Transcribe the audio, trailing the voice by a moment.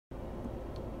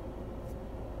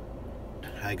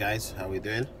Hi guys, how we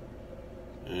doing?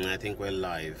 I think we're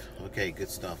live. Okay, good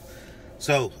stuff.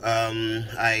 So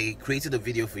I created a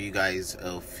video for you guys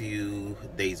a few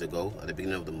days ago at the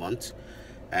beginning of the month,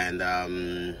 and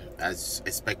as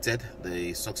expected,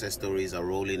 the success stories are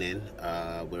rolling in.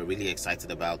 We're really excited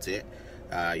about it.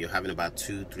 You're having about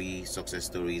 2-3 success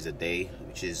stories a day,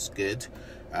 which is good.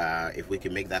 If we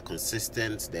can make that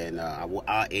consistent, then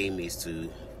our aim is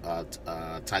to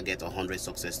target 100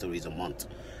 success stories a month.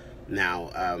 Now,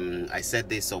 I said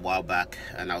this a while back,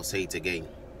 and I'll say it again.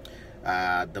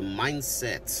 The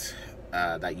mindset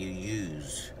that you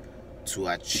use to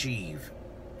achieve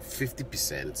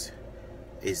 50%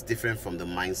 is different from the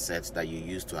mindset that you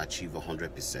use to achieve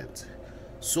 100%.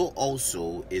 So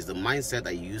also is the mindset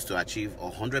that you use to achieve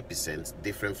 100%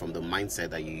 different from the mindset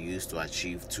that you use to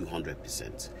achieve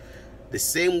 200%. The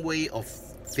same way of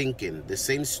thinking, the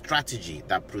same strategy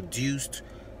that produced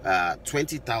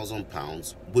 20,000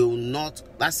 pounds will not,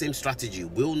 that same strategy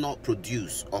will not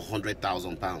produce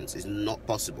 100,000 pounds. It's not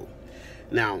possible.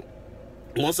 Now,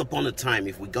 once upon a time,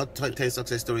 if we got 10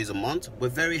 success stories a month, we're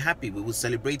very happy. We will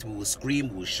celebrate, we will scream,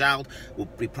 we will shout, we'll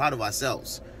be proud of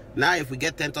ourselves. Now, if we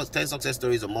get 10 success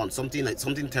stories a month,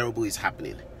 something terrible is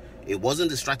happening. It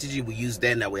wasn't the strategy we used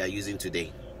then that we are using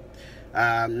today.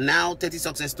 Now 30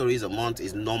 success stories a month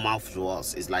is normal for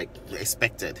us. It's like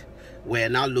expected. We're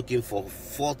now looking for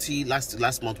 40.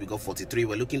 Last month we got 43.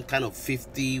 We're looking kind of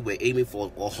 50. We're aiming for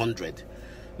 100.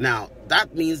 Now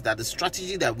that means that the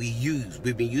strategy that we've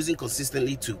been using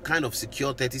consistently to kind of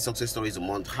secure 30 success stories a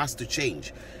month has to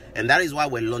change. And that is why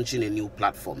we're launching a new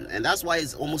platform. And that's why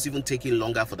it's almost even taking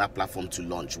longer for that platform to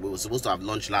launch. We were supposed to have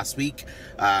launched last week.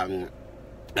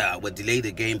 We're delayed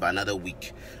again by another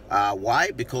week.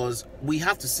 Why? Because we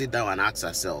have to sit down and ask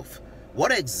ourselves,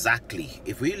 what exactly,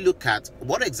 if we look at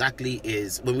what exactly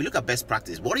is, when we look at best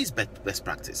practice, what is best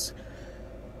practice?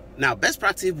 Now, best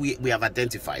practice we have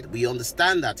identified. We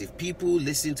understand that if people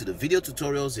listen to the video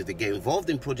tutorials, if they get involved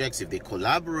in projects, if they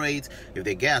collaborate, if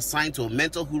they get assigned to a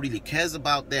mentor who really cares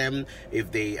about them,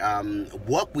 if they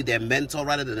work with their mentor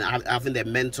rather than having their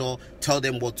mentor tell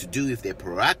them what to do, if they're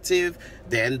proactive,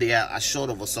 then they are assured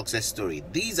of a success story.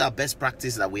 These are best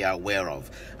practices that we are aware of.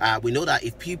 We know that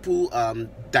if people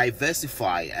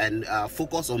diversify and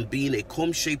focus on being a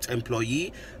comb-shaped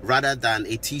employee rather than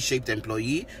a T-shaped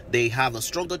employee, they have a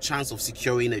stronger chance of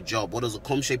securing a job. What does a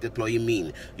comb-shaped employee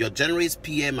mean? Your generalist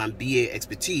PM and BA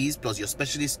expertise plus your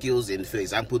specialist skills in, for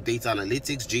example, data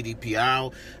analytics,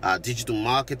 GDPR, digital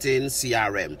marketing,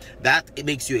 CRM. That it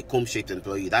makes you a comb-shaped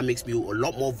employee. That makes you a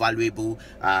lot more valuable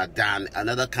than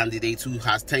another candidate who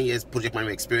has 10 years project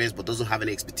management experience but doesn't have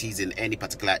any expertise in any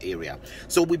particular area.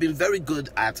 So we've been very good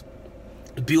at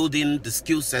building the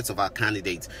skill sets of our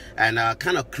candidates and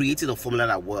kind of creating a formula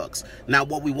that works. Now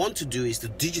what we want to do is to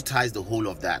digitize the whole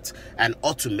of that and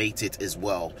automate it as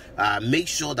well. Make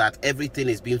sure that everything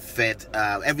is being fed,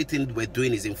 everything we're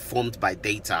doing is informed by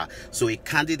data. So a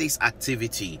candidate's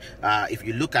activity, if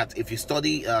you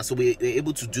study, so we're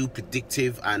able to do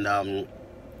predictive and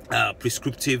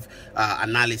prescriptive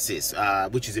analysis,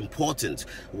 which is important.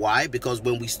 Why? Because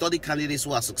when we study candidates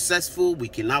who are successful, we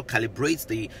can now calibrate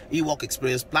the eWork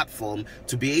Experience platform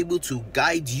to be able to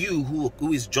guide you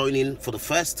who is joining for the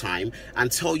first time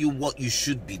and tell you what you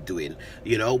should be doing,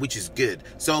 which is good.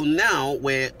 So now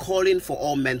we're calling for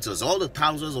all mentors, all the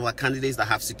thousands of our candidates that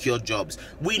have secured jobs.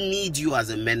 We need you as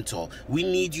a mentor. We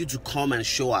need you to come and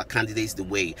show our candidates the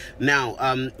way. Now,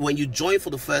 when you join for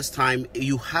the first time,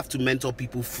 you have to mentor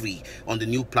people free on the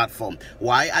new platform.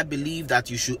 Why? I believe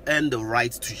that you should earn the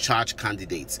right to charge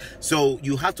candidates. So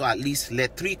you have to at least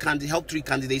help 3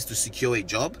 candidates to secure a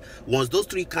job. Once those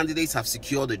 3 candidates have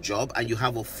secured a job and you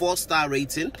have a 4-star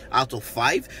rating out of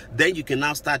 5, then you can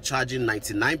now start charging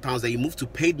 £99. Then you move to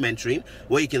paid mentoring,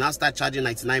 where you can now start charging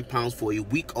 £99 for a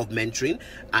week of mentoring,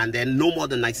 and then no more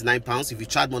than £99. If you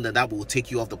charge more than that, we will take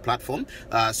you off the platform.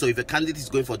 So if a candidate is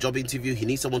going for a job interview, he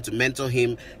needs someone to mentor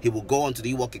him, he will go onto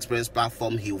the eWork Experience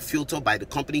platform. He will filter by the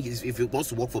company. If he wants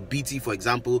to work for BT, for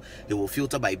example, he will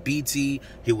filter by BT.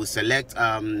 He will select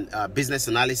business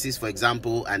analysis, for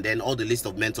example, and then all the list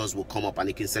of mentors will come up, and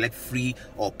he can select free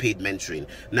or paid mentoring.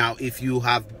 Now, if you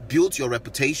have built your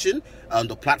reputation on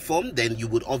the platform, then you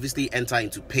would obviously enter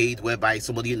into paid, whereby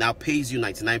somebody now pays you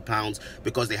 £99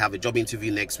 because they have a job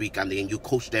interview next week, and then you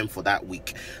coach them for that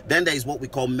week. Then there is what we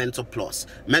call Mentor Plus.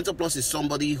 Mentor Plus is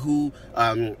somebody who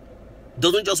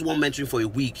doesn't just want mentoring for a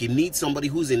week. He needs somebody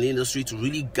who's in the industry to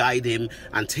really guide him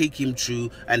and take him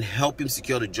through and help him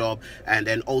secure the job, and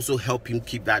then also help him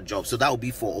keep that job. So that will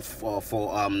be for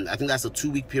I think that's a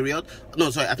 2-week period. No,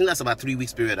 sorry, I think that's about 3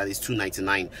 weeks period. That is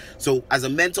 $299. So as a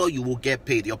mentor, you will get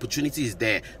paid. The opportunity is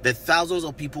there. There are thousands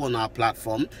of people on our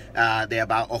platform. There are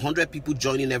about 100 people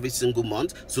joining every single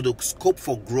month. So the scope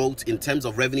for growth in terms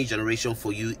of revenue generation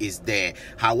for you is there.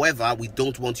 However, we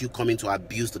don't want you coming to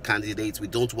abuse the candidates. We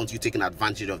don't want you taking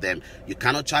advantage of them. You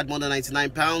cannot charge more than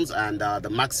 £99, and the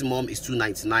maximum is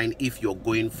 $299 if you're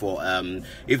going for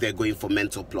if they're going for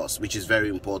Mentor Plus, which is very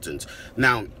important.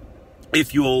 Now,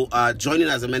 if you're joining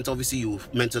as a mentor, obviously you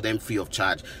mentor them free of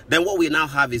charge. Then what we now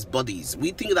have is buddies.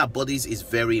 We think that buddies is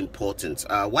very important.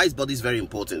 Why is buddies very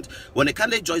important? When a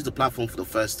candidate joins the platform for the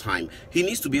first time, he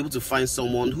needs to be able to find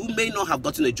someone who may not have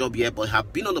gotten a job yet, but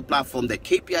have been on the platform. Their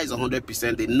KPI is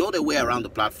 100%. They know their way around the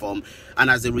platform, and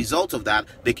as a result of that,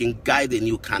 they can guide a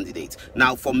new candidate.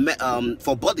 Now, for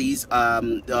buddies,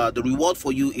 the reward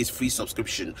for you is free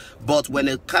subscription. But when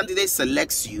a candidate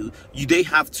selects you, they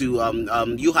have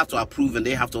to you have to approve, and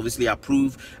they have to obviously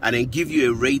approve and then give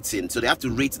you a rating. So they have to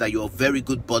rate that you're a very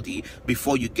good buddy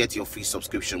before you get your free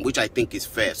subscription, which I think is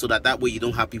fair, so that way you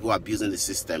don't have people abusing the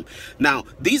system. Now,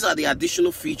 these are the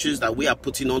additional features that we are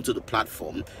putting onto the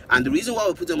platform, and the reason why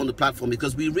we put them on the platform,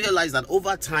 because we realize that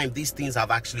over time these things have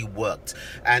actually worked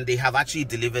and they have actually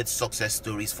delivered success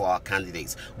stories for our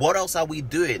candidates. What else are we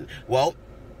doing? Well,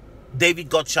 David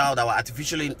Gottschalk, our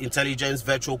artificial intelligence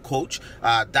virtual coach,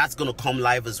 that's going to come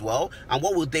live as well. And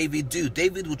what will David do?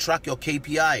 David will track your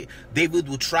KPI. David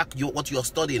will track what you're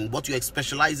studying, what you're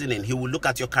specializing in. He will look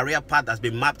at your career path that's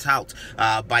been mapped out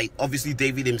by obviously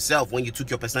David himself when you took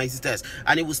your personality test,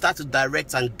 and he will start to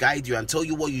direct and guide you and tell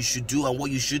you what you should do and what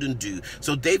you shouldn't do.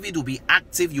 So David will be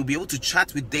active. You'll be able to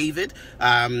chat with David.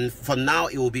 For now,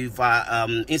 it will be via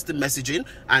instant messaging,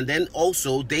 and then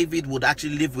also David would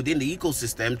actually live within the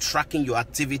ecosystem, tracking your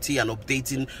activity and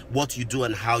updating what you do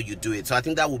and how you do it. So I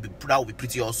think that will be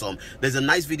pretty awesome. There's a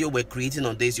nice video we're creating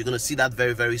on this. You're going to see that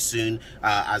very, very soon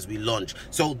as we launch.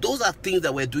 So those are things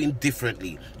that we're doing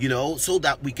differently, you know, so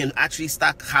that we can actually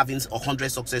start having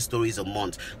 100 success stories a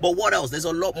month. But what else? There's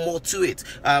a lot more to it.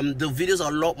 The videos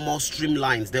are a lot more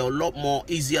streamlined. They're a lot more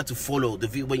easier to follow.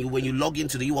 When you log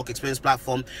into the eWork Experience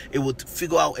platform, it would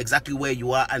figure out exactly where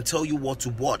you are and tell you what to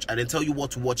watch, and then tell you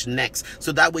what to watch next.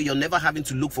 So that way you're never having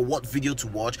to look for what video to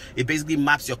watch. It basically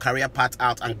maps your career path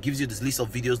out and gives you this list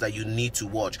of videos that you need to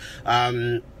watch,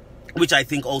 which I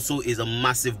think also is a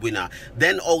massive winner.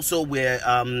 Then also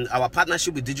our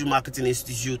partnership with Digital Marketing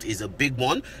Institute is a big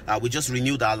one. We just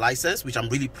renewed our license, which I'm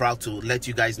really proud to let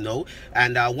you guys know.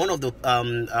 And one of the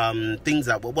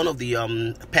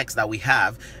perks that we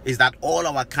have is that all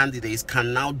our candidates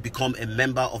can now become a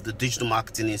member of the Digital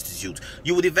Marketing Institute.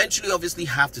 You would eventually obviously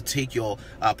have to take your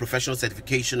professional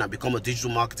certification and become a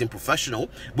digital marketing professional,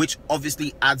 which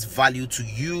obviously adds value to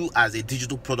you as a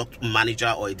digital product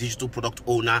manager or a digital product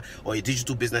owner, or a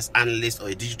digital business analyst, or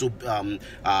a digital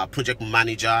project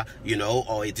manager, you know,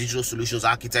 or a digital solutions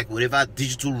architect, whatever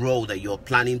digital role that you're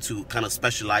planning to kind of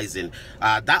specialize in.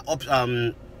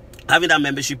 Having that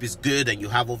membership is good, and you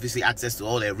have obviously access to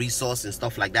all their resources and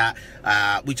stuff like that,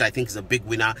 which I think is a big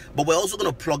winner. But we're also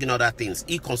going to plug in other things.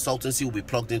 E-consultancy will be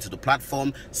plugged into the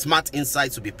platform. Smart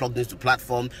Insights will be plugged into the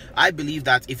platform. I believe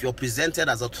that if you're presented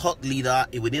as a thought leader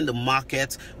within the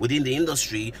market, within the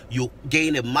industry, you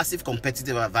gain a massive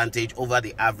competitive advantage over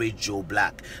the average Joe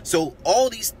Black. So all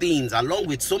these things, along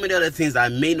with so many other things that I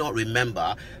may not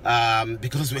remember,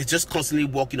 because we're just constantly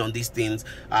working on these things,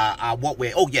 are what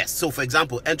we're... Oh yes, so for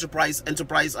example,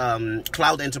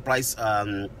 cloud enterprise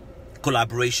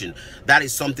collaboration. That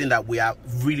is something that we are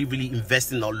really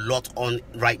investing a lot on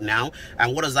right now.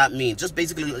 And what does that mean? Just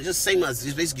basically your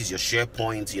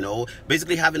SharePoint, you know,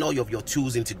 basically having all of your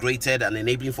tools integrated and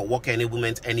enabling for worker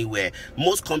enablement anywhere.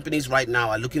 Most companies right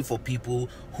now are looking for people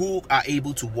who are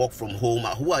able to work from home,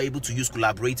 who are able to use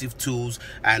collaborative tools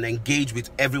and engage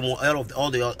with everyone, all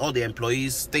the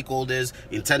employees, stakeholders,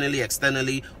 internally,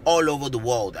 externally, all over the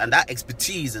world. And that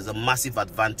expertise is a massive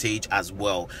advantage as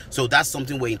well. So that's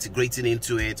something we're integrating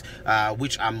into it,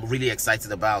 which I'm really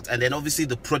excited about. And then obviously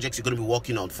the projects you're going to be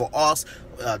working on. For us,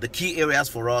 the key areas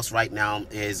for us right now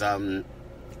is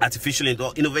artificial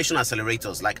innovation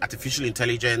accelerators like artificial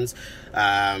intelligence,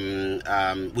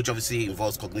 which obviously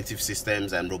involves cognitive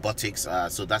systems and robotics.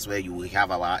 So that's where you will have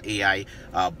our AI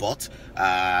bot,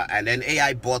 and then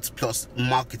AI bots plus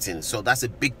marketing. So that's a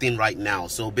big thing right now.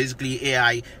 So basically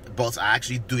AI bots are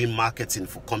actually doing marketing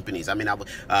for companies. I mean,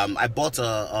 I bought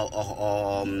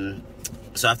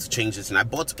So I have to change this, and I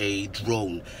bought a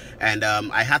drone, and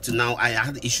I had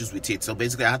issues with it. So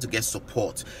basically I had to get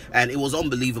support, and it was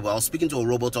unbelievable. I was speaking to a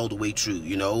robot all the way through,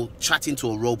 you know, chatting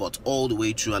to a robot all the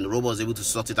way through, and the robot was able to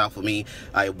sort it out for me.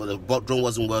 But the drone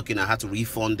wasn't working. I had to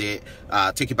refund it,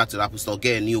 take it back to the Apple Store,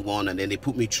 get a new one, and then they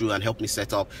put me through and helped me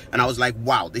set up. And I was like,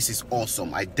 wow, this is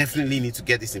awesome. I definitely need to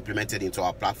get this implemented into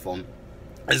our platform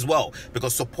as well,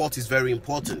 because support is very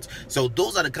important. So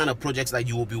those are the kind of projects that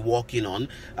you will be working on.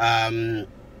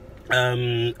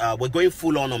 We're going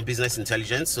full on business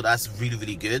intelligence, so that's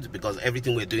really good, because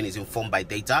everything we're doing is informed by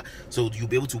data, so you'll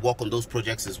be able to work on those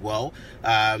projects as well.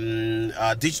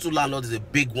 Digital Landlord is a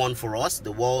big one for us.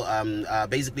 The world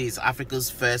basically is Africa's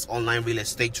first online real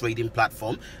estate trading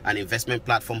platform and investment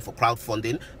platform for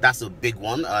crowdfunding. That's a big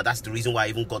one. That's the reason why I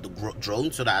even got the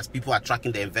drone, so that as people are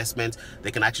tracking their investment,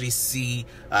 they can actually see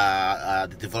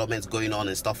the developments going on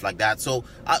and stuff like that. So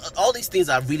all these things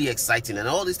are really exciting, and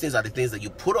all these things are the things that you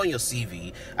put on your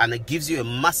CV, and it gives you a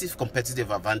massive competitive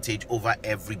advantage over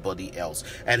everybody else,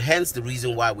 and hence the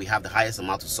reason why we have the highest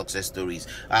amount of success stories.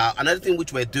 Another thing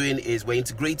which we're doing is we're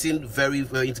integrating with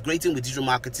Digital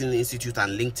Marketing Institute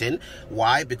and LinkedIn.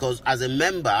 Why? Because as a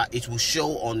member, it will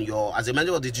show on your, as a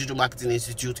member of the Digital Marketing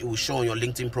Institute, it will show on your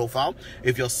LinkedIn profile.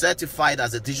 If you're certified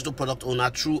as a digital product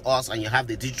owner through us and you have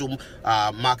the digital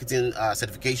marketing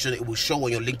certification, it will show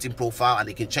on your LinkedIn profile, and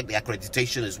they can check the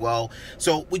accreditation as well.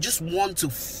 So we just want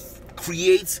to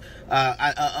create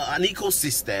an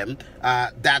ecosystem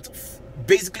that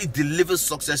basically delivers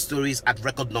success stories at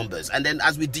record numbers. And then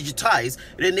as we digitize,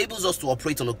 it enables us to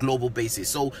operate on a global basis.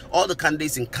 So all the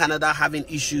candidates in Canada having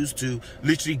issues to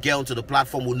literally get onto the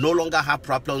platform will no longer have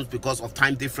problems because of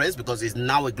time difference, because it's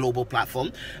now a global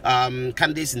platform.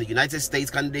 Candidates in the United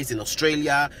States, candidates in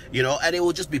Australia, you know, and it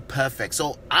will just be perfect.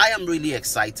 So I am really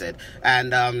excited,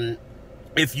 and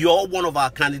if you're one of our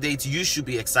candidates, you should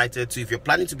be excited too. If you're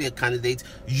planning to be a candidate,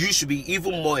 you should be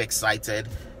even more excited.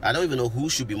 I don't even know who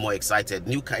should be more excited,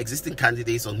 existing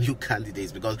candidates or new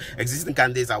candidates, because existing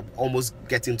candidates are almost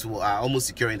getting to almost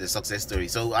securing the success story.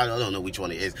 So I don't know which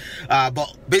one it is,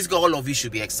 but basically all of you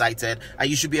should be excited, and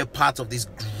you should be a part of this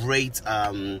great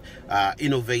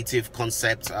innovative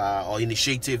concept or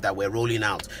initiative that we're rolling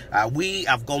out. We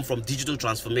have gone from digital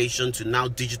transformation to now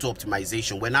digital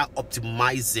optimization. We're now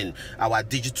optimizing our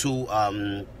digital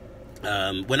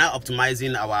we're now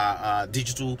optimizing our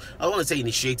digital, I don't want to say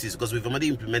initiatives, because we've already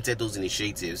implemented those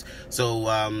initiatives. So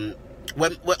we're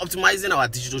optimizing our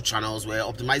digital channels, we're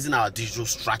optimizing our digital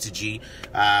strategy,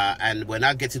 and we're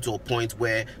now getting to a point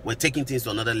where we're taking things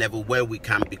to another level, where we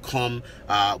can become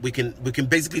we can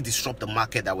basically disrupt the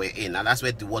market that we're in. And that's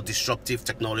where the word disruptive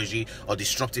technology or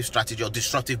disruptive strategy or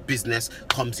disruptive business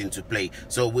comes into play.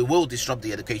 So we will disrupt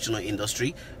the educational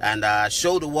industry and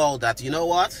show the world that, you know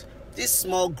what, this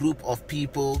small group of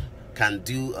people can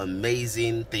do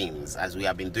amazing things, as we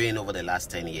have been doing over the last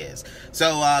 10 years.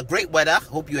 So great weather.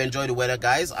 Hope you enjoy the weather,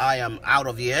 guys. I am out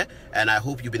of here, and I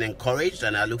hope you've been encouraged,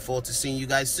 and I look forward to seeing you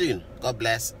guys soon. God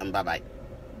bless, and bye-bye.